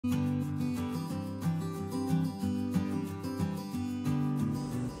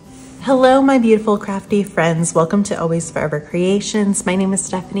Hello, my beautiful crafty friends. Welcome to Always Forever Creations. My name is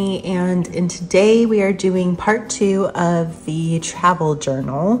Stephanie, and today we are doing part 2 of the travel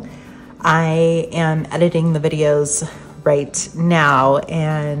journal. I am editing the videos right now,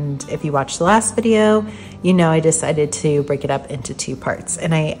 and if you watched the last video, you know I decided to break it up into 2 parts,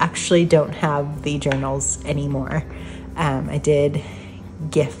 and I actually don't have the journals anymore. I did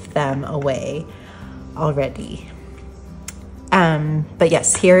gift them away already. But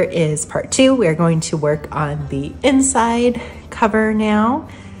yes, here is part 2. We are going to work on the inside cover now.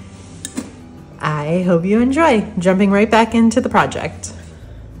 I hope you enjoy. Jumping right back into the project.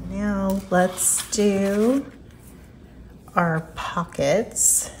 Now let's do our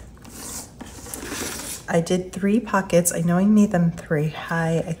pockets. I did 3 pockets. I know I made them 3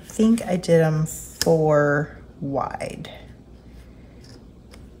 high. I think I did them 4 wide.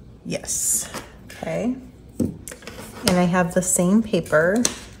 Yes, okay. And I have the same paper,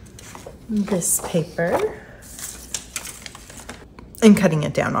 this paper. I'm cutting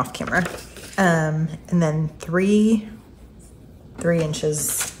it down off camera. And then 3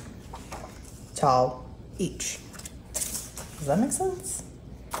 inches tall each. Does that make sense?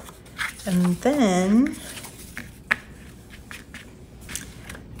 And then, I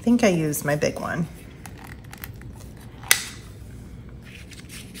think I used my big one.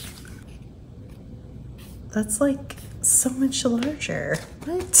 That's like so much larger.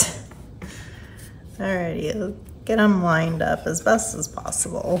 What? Alrighty, let's get them lined up as best as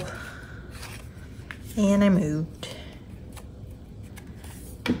possible. And I moved.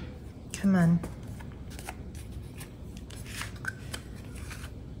 Come on.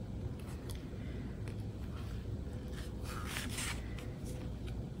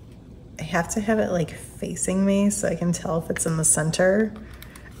 I have to have it like facing me so I can tell if it's in the center.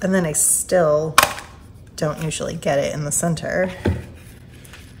 And then I still don't usually get it in the center.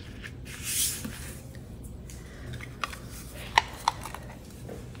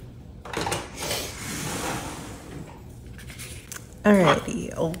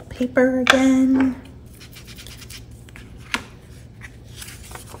 Alrighty, old paper again.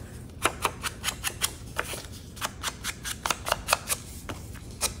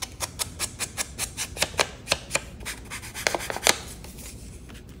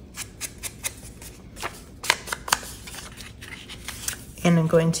 And I'm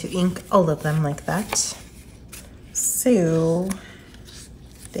going to ink all of them like that. So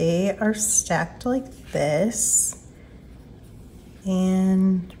they are stacked like this.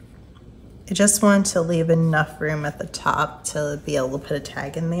 And I just want to leave enough room at the top to be able to put a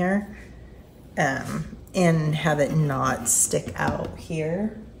tag in there, and have it not stick out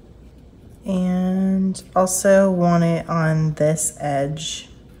here. And also want it on this edge,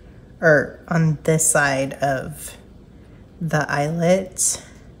 or on this side of the eyelet.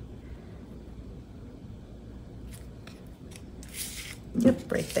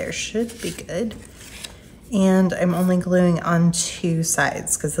 Yep, right there should be good. And I'm only gluing on 2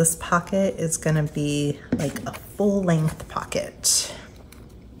 sides because this pocket is gonna be like a full length pocket.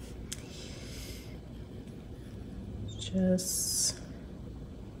 Just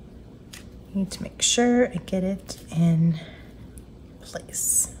need to make sure I get it in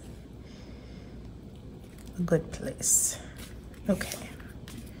place. A good place. Okay.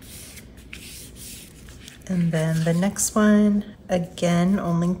 And then the next one, again,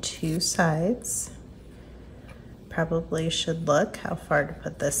 only 2 sides. Probably should look how far to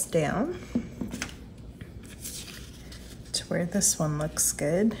put this down to where this one looks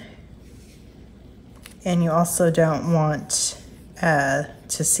good. And you also don't want to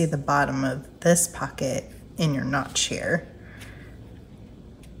see the bottom of this pocket in your notch here.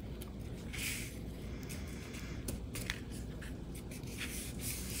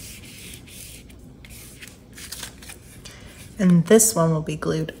 And this one will be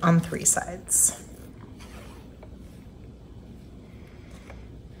glued on 3 sides.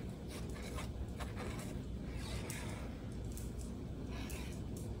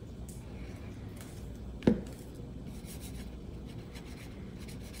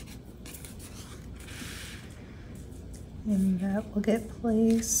 And that will get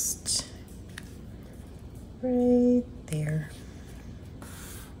placed right there.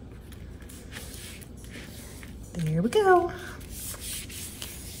 There we go.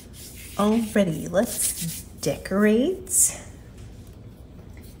 Alrighty, let's decorate.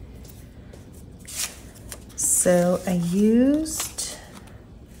 So I used,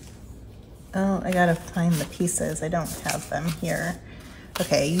 oh, I gotta find the pieces. I don't have them here.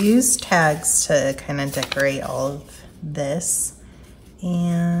 Okay, I used tags to kind of decorate all of this.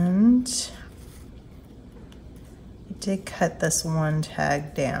 And I did cut this one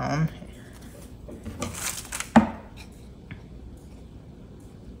tag down.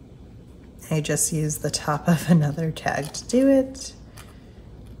 I just used the top of another tag to do it.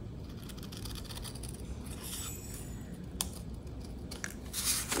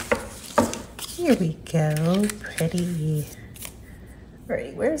 Here we go, pretty. All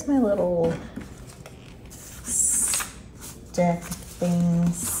right, where's my little stick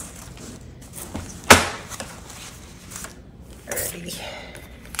things? Alrighty.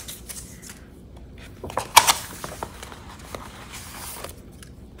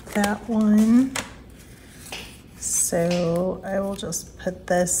 That one. So I will just put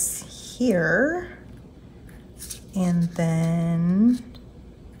this here, and then,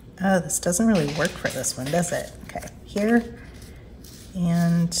 oh, this doesn't really work for this one, does it? Okay, here,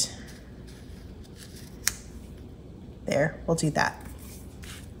 and there, we'll do that.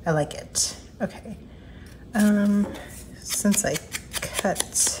 I like it. Okay. Since I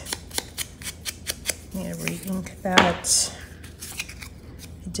cut, I need to re-ink that.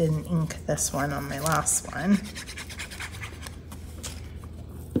 I didn't ink this one on my last one.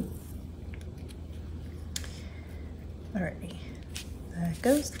 Alrighty, that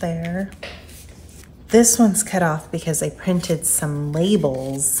goes there. This one's cut off because I printed some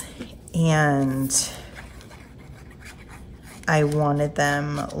labels and I wanted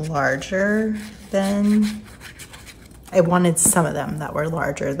them larger than, I wanted some of them that were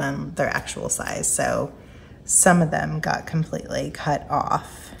larger than their actual size. So some of them got completely cut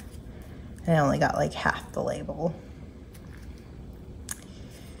off. I only got like half the label.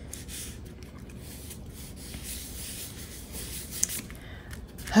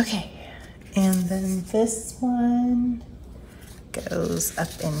 Okay, and then this one goes up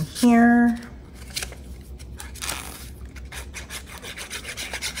in here.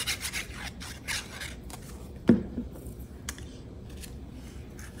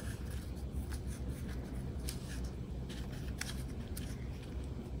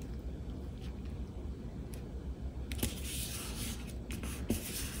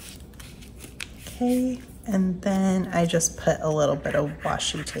 Okay, and then I just put a little bit of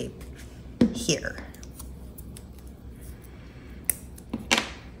washi tape here.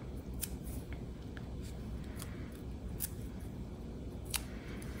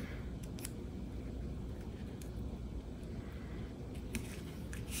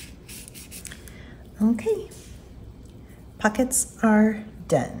 Okay, pockets are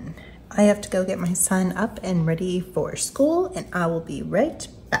done. I have to go get my son up and ready for school, and I will be right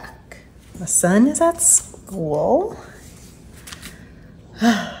back. My son is at school,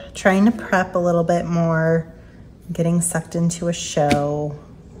 trying to prep a little bit more, getting sucked into a show,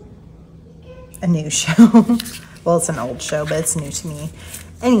 a new show. Well, it's an old show, but it's new to me.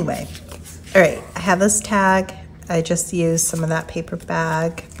 Anyway, all right, I have this tag. I just used some of that paper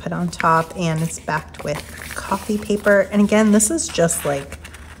bag, put on top, and it's backed with coffee paper. And again, this is just like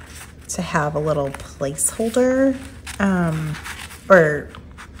to have a little placeholder,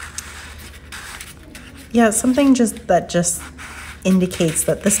 yeah, something that just indicates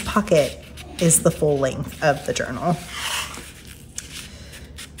that this pocket is the full length of the journal.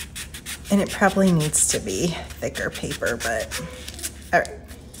 And it probably needs to be thicker paper, but all right,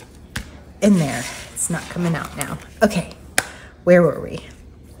 in there. It's not coming out now. Okay, where were we?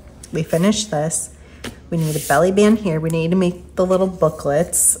 We finished this. We need a belly band here. We need to make the little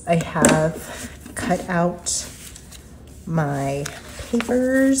booklets. I have cut out my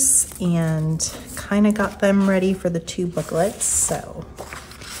papers and kind of got them ready for the 2 booklets. So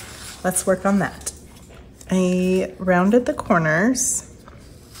let's work on that. I rounded the corners.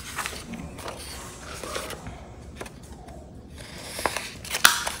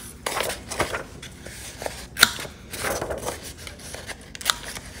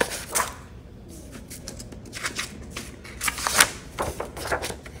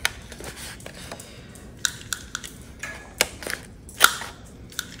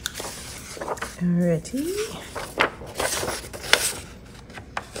 Ready?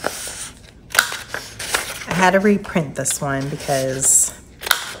 I had to reprint this one because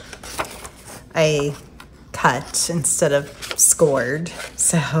I cut instead of scored.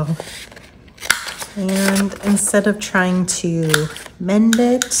 So, and instead of trying to mend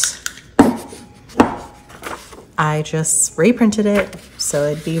it, I just reprinted it so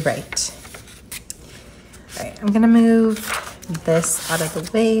it'd be right. All right, I'm gonna move this out of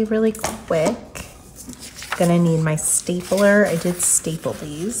the way really quick. Gonna need my stapler. I did staple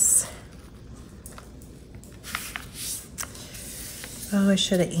these. Oh, I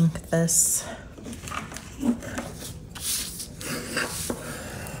should have inked this.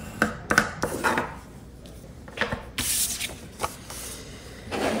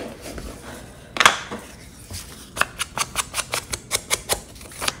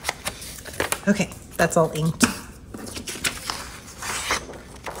 That's all inked.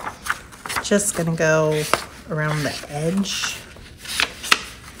 Just gonna go around the edge.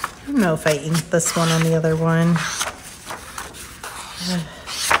 I don't know if I inked this one on the other one.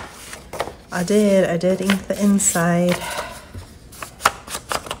 I did ink the inside.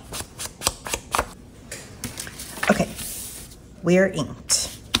 Okay, we're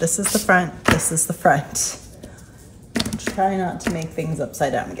inked. This is the front, this is the front. Try not to make things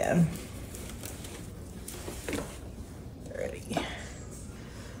upside down again. Ready.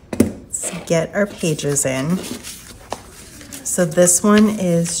 Let's get our pages in. So this one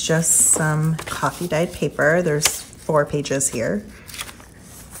is just some coffee dyed paper. There's 4 pages here.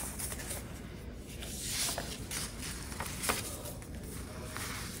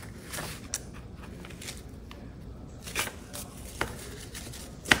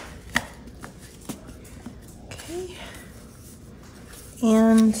 Okay.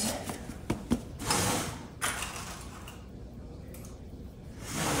 And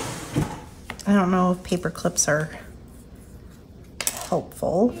I don't know if paper clips are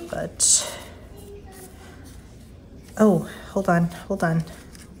helpful, but oh, hold on.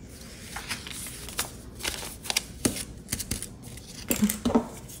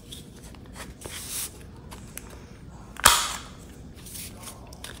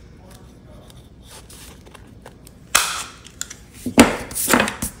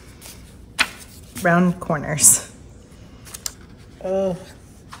 Round corners. Oh,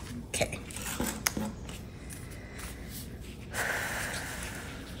 okay.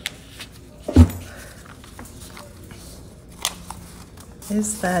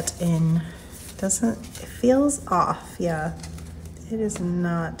 Is that in? Doesn't, it feels off. Yeah, it is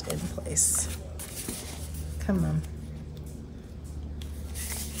not in place. Come on.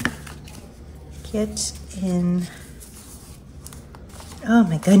 Get in. Oh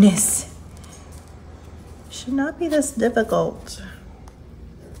my goodness. Should not be this difficult.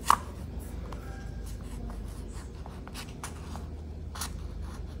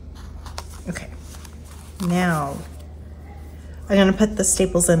 Okay, now I'm gonna put the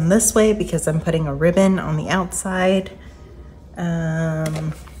staples in this way because I'm putting a ribbon on the outside.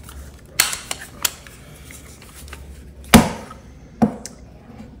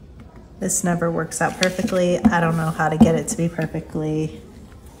 This never works out perfectly. I don't know how to get it to be perfectly.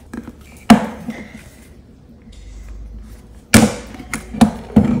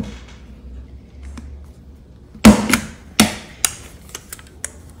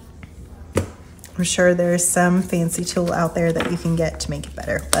 I'm sure there's some fancy tool out there that you can get to make it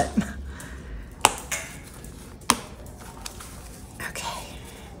better, but okay.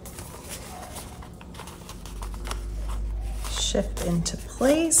 Shift into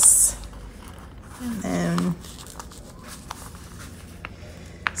place and then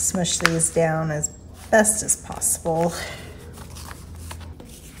smush these down as best as possible.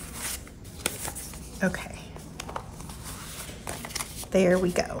 Okay. There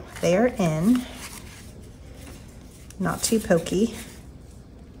we go. They're in. Not too pokey.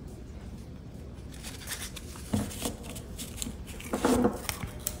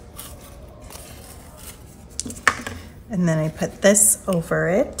 And then I put this over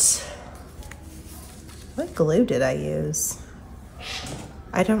it. What glue did I use?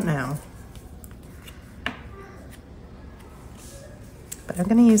 I don't know. But I'm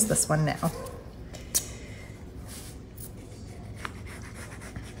gonna use this one now.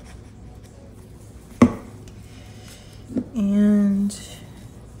 And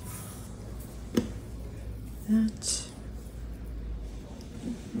that.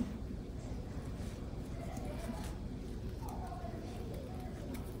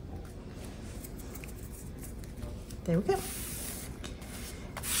 There we go.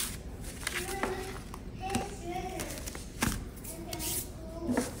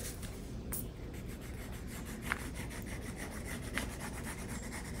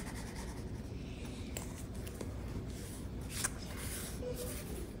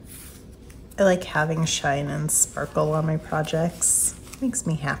 I like having shine and sparkle on my projects. Makes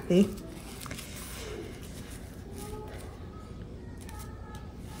me happy.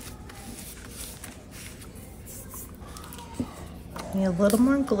 Need a little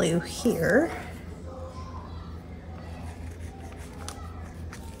more glue here.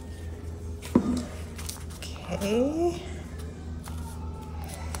 Okay.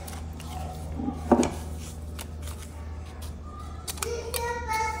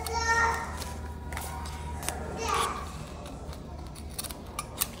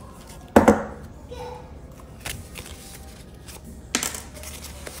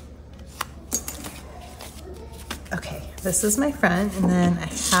 Okay, this is my front, and then I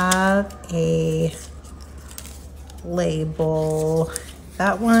have a label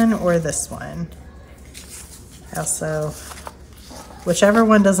that one or this one. Also, whichever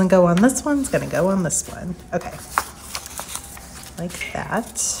one doesn't go on this one's gonna go on this one. Okay, like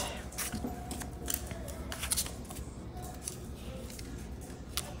that.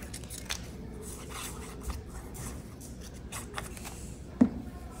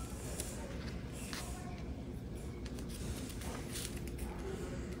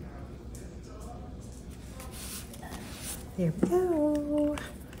 There we go.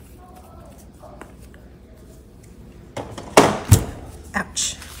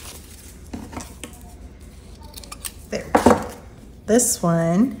 Ouch. There. This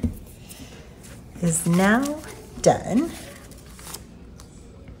one is now done.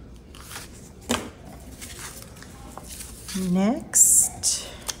 Next,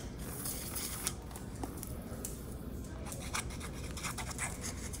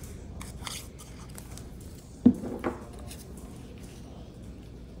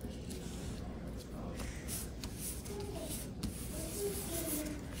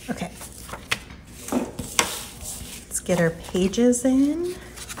 okay, let's get our pages in.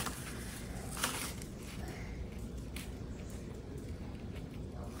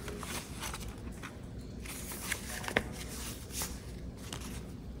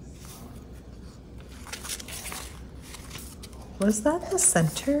 Was that the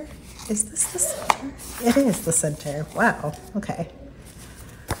center? Is this the center? It is the center. Wow, okay.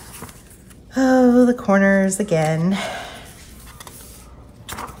 Oh, the corners again.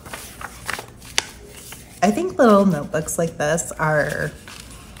 I think little notebooks like this are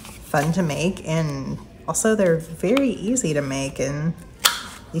fun to make, and also they're very easy to make, and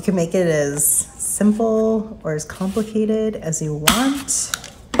you can make it as simple or as complicated as you want.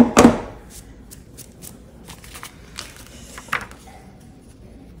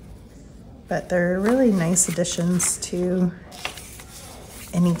 But they're really nice additions to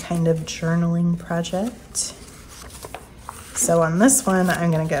any kind of journaling project. So on this one,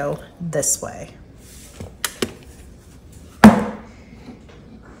 I'm gonna go this way.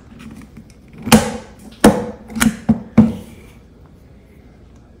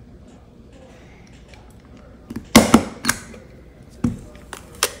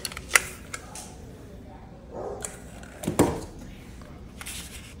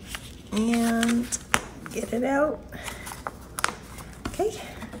 And get it out. Okay.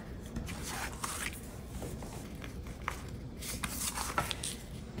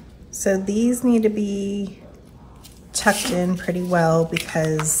 So these need to be tucked in pretty well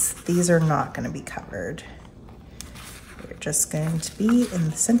because these are not going to be covered. They're just going to be in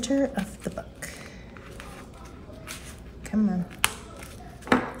the center of the book. Come on.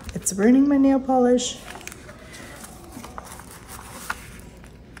 It's ruining my nail polish.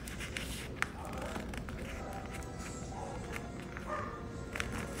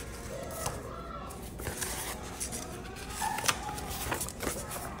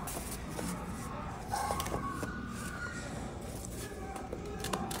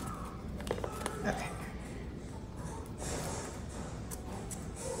 Okay.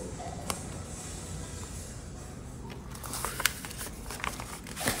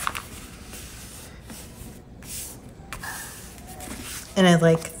 And I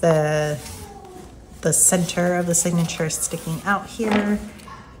like the center of the signature sticking out here.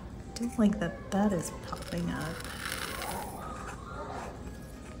 I don't like that that is popping up.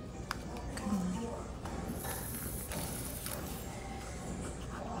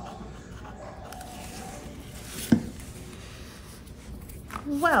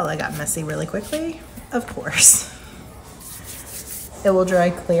 Well, I got messy really quickly. Of course. It will dry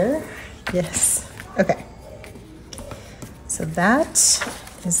clear. Yes. Okay. So that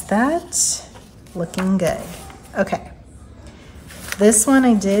is that. Looking good. Okay. This one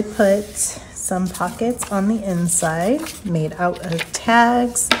I did put some pockets on the inside made out of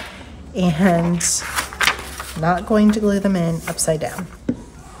tags and not going to glue them in upside down.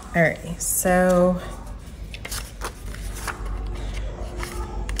 Alrighty, so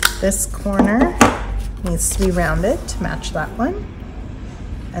this corner needs to be rounded to match that one.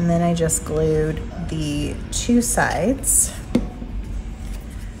 And then I just glued the two sides.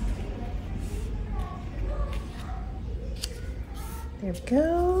 There we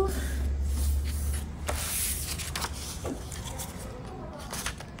go.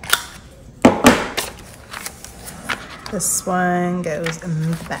 This one goes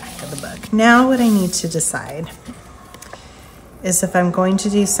in the back of the book. Now what I need to decide is if I'm going to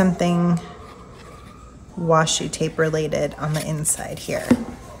do something washi tape related on the inside here.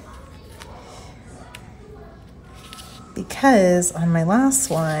 Because on my last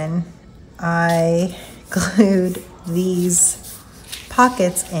one, I glued these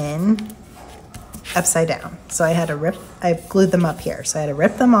pockets in upside down. So I glued them up here. So I had to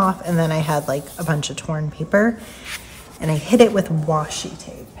rip them off, and then I had like a bunch of torn paper, and I hid it with washi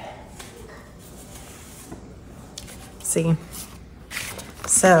tape. See?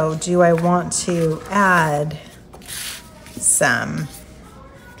 So do I want to add some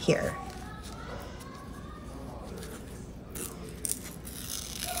here?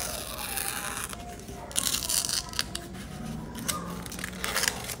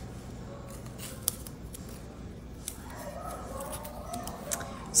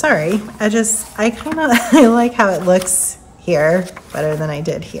 Sorry, I like how it looks here better than I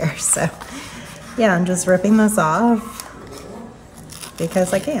did here. So yeah, I'm just ripping this off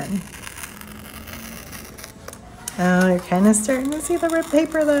because I can. Oh, you're kind of starting to see the ripped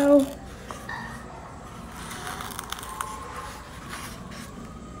paper though.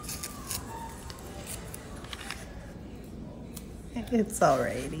 It's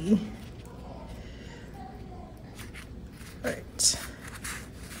alrighty. All right.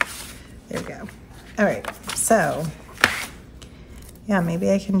 There we go. All right, so yeah,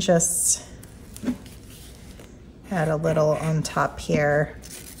 maybe I can just add a little on top here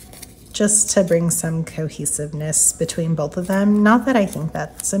just to bring some cohesiveness between both of them. Not that I think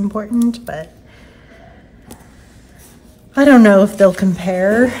that's important, but I don't know if they'll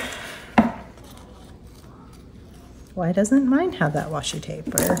compare. Why doesn't mine have that washi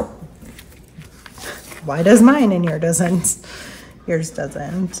tape? Or why does mine and yours doesn't? Yours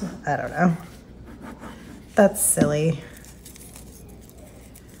doesn't. I don't know. That's silly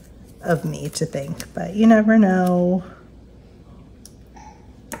of me to think, but you never know.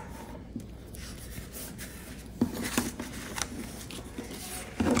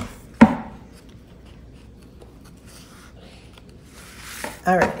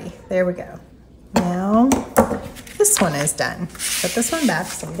 Alrighty, there we go. Now this one is done. Put this one back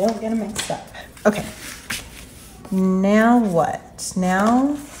so we don't get them mixed up. Okay. Now what?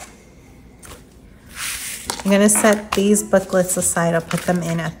 Now I'm going to set these booklets aside. I'll put them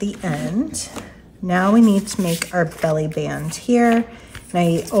in at the end. Now we need to make our belly band here. And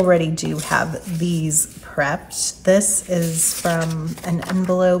I already do have these prepped. This is from an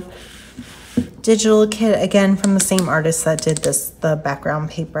envelope digital kit, again from the same artist that did the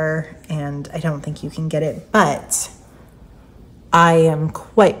background paper, and I don't think you can get it, but I am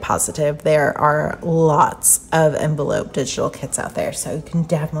quite positive there are lots of envelope digital kits out there, so you can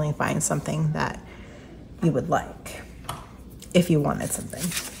definitely find something that you would like if you wanted something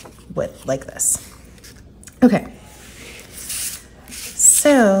like this. Okay,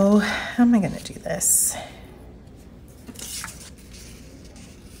 so how am I going to do this?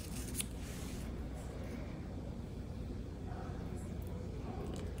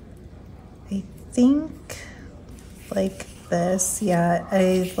 I think like this. Yeah,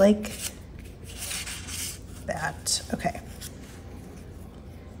 I like that. Okay.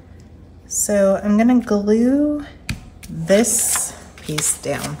 So I'm gonna glue this piece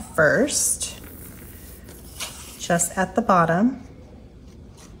down first, just at the bottom.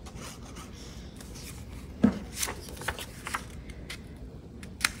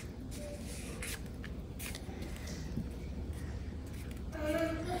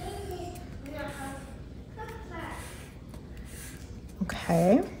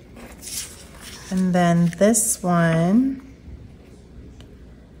 Okay, and then this one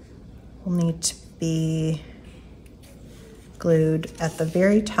will need to be glued at the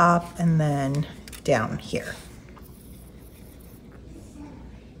very top and then down here.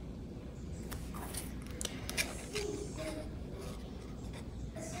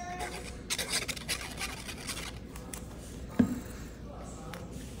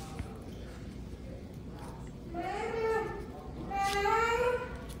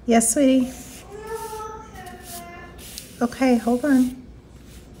 Yes, sweetie. Okay, hold on.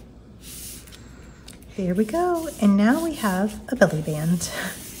 Here we go. And now we have a belly band.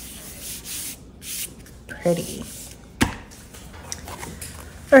 Pretty.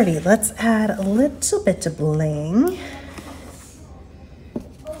 Alrighty, let's add a little bit of bling.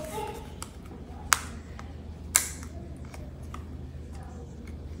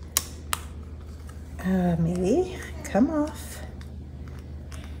 Maybe come off.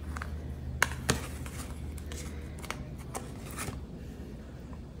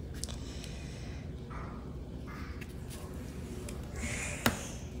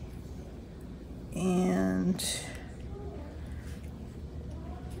 And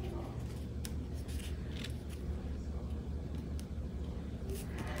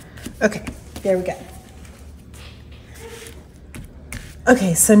okay, there we go.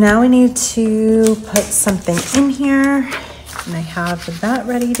 Okay, so now we need to put something in here, and I have that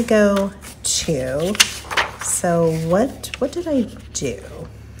ready to go too. So what did I do?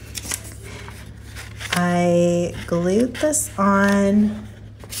 I glued this on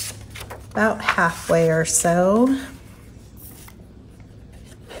about halfway or so.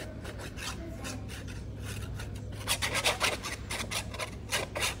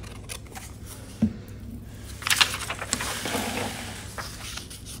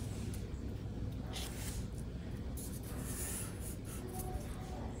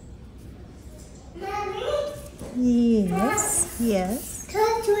 Yes, yes.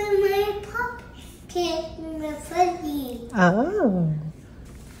 Touch with my pocket in the fuzzy. Oh.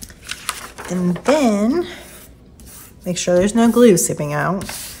 And then make sure there's no glue seeping out.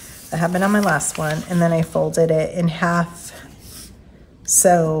 That happened on my last one. And then I folded it in half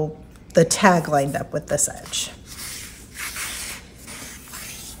so the tag lined up with this edge.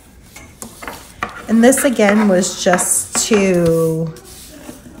 And this again was just to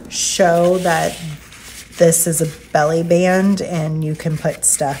show that this is a belly band and you can put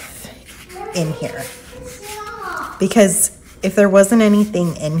stuff in here. Because if there wasn't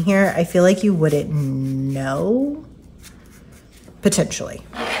anything in here, I feel like you wouldn't know. Potentially.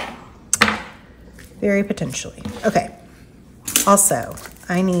 Very potentially. Okay. Also,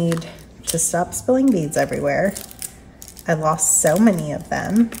 I need to stop spilling beads everywhere. I lost so many of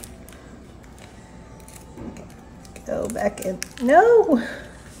them. Go back in. No!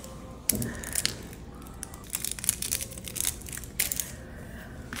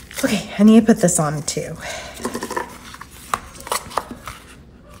 Okay, I need to put this on too.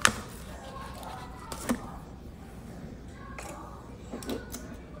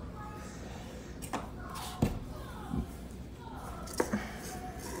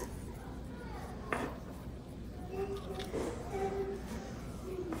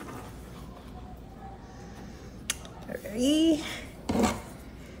 Ready?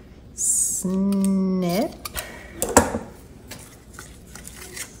 Snip.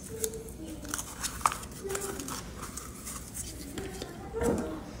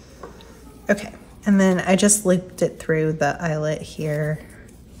 Okay, and then I just looped it through the eyelet here.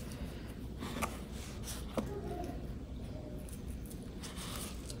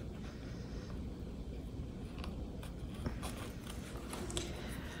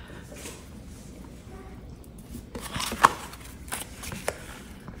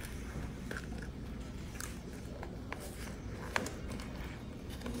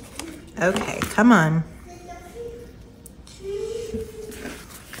 Okay, come on.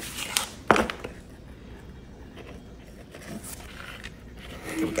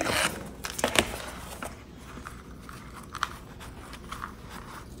 Here we go.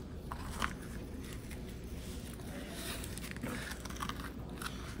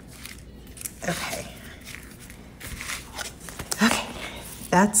 Okay. Okay,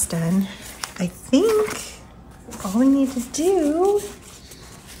 that's done. I think all we need to do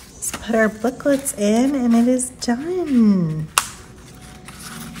is put our booklets in and it is done.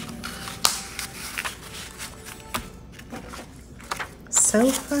 So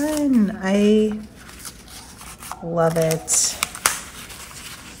fun. I love it.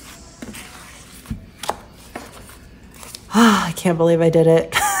 Ah, I can't believe I did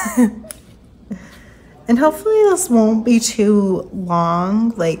it. And hopefully this won't be too long.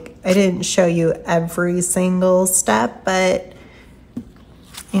 Like, I didn't show you every single step, but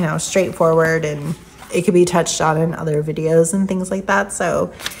you know, straightforward, and it could be touched on in other videos and things like that.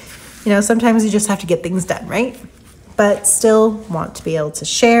 So, you know, sometimes you just have to get things done, right? But still want to be able to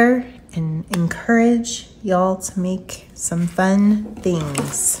share and encourage y'all to make some fun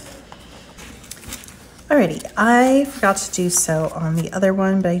things. Alrighty, I forgot to do so on the other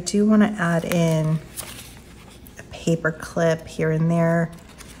one, but I do want to add in a paper clip here and there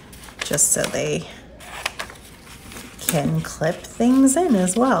just so they can clip things in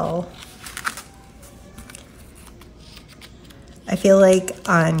as well. I feel like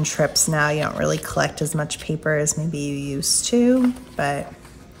on trips now you don't really collect as much paper as maybe you used to, but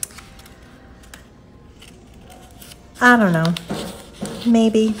I don't know.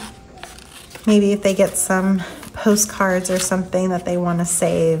 Maybe if they get some postcards or something that they want to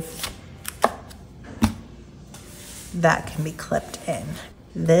save, that can be clipped in.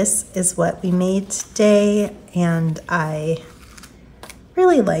 This is what we made today, and I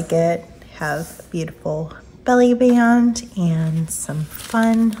really like it. Have a beautiful belly band and some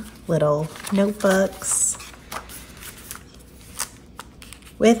fun little notebooks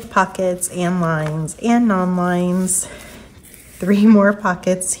with pockets and lines and non-lines. 3 more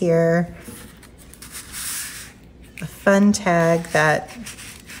pockets here. A fun tag that,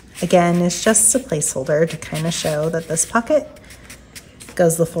 again, is just a placeholder to kind of show that this pocket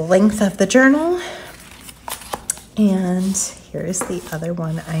goes the full length of the journal. And here's the other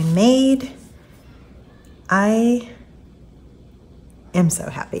one I made. I am so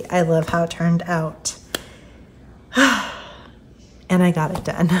happy. I love how it turned out. And I got it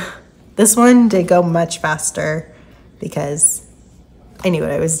done. This one did go much faster because I knew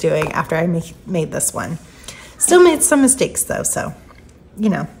what I was doing after I made this one. Still made some mistakes though, so, you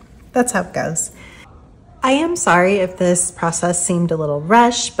know, that's how it goes. I am sorry if this process seemed a little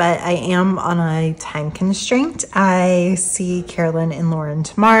rushed, but I am on a time constraint. I see Carolyn and Lauren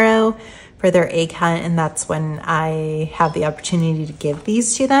tomorrow for their egg hunt, and that's when I have the opportunity to give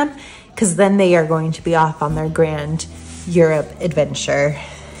these to them, because then they are going to be off on their grand Europe adventure.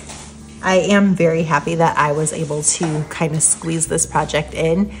 I am very happy that I was able to kind of squeeze this project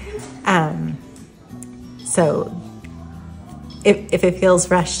in. So if it feels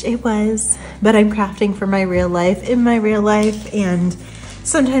rushed, it was, but I'm crafting for my real life, in my real life, and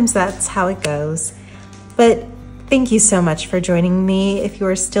sometimes that's how it goes. But thank you so much for joining me. If you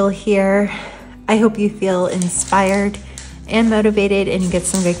are still here, I hope you feel inspired and motivated and you get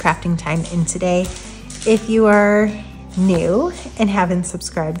some good crafting time in today. If you are new and haven't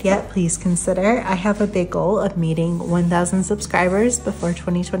subscribed yet, please consider. I have a big goal of meeting 1,000 subscribers before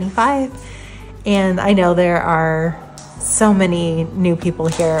 2025. And I know there are so many new people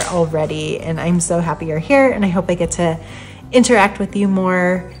here already, and I'm so happy you're here, and I hope I get to interact with you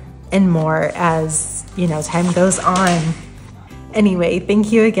more and more as, you know, time goes on. Anyway,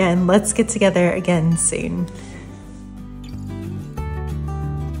 thank you again. Let's get together again soon.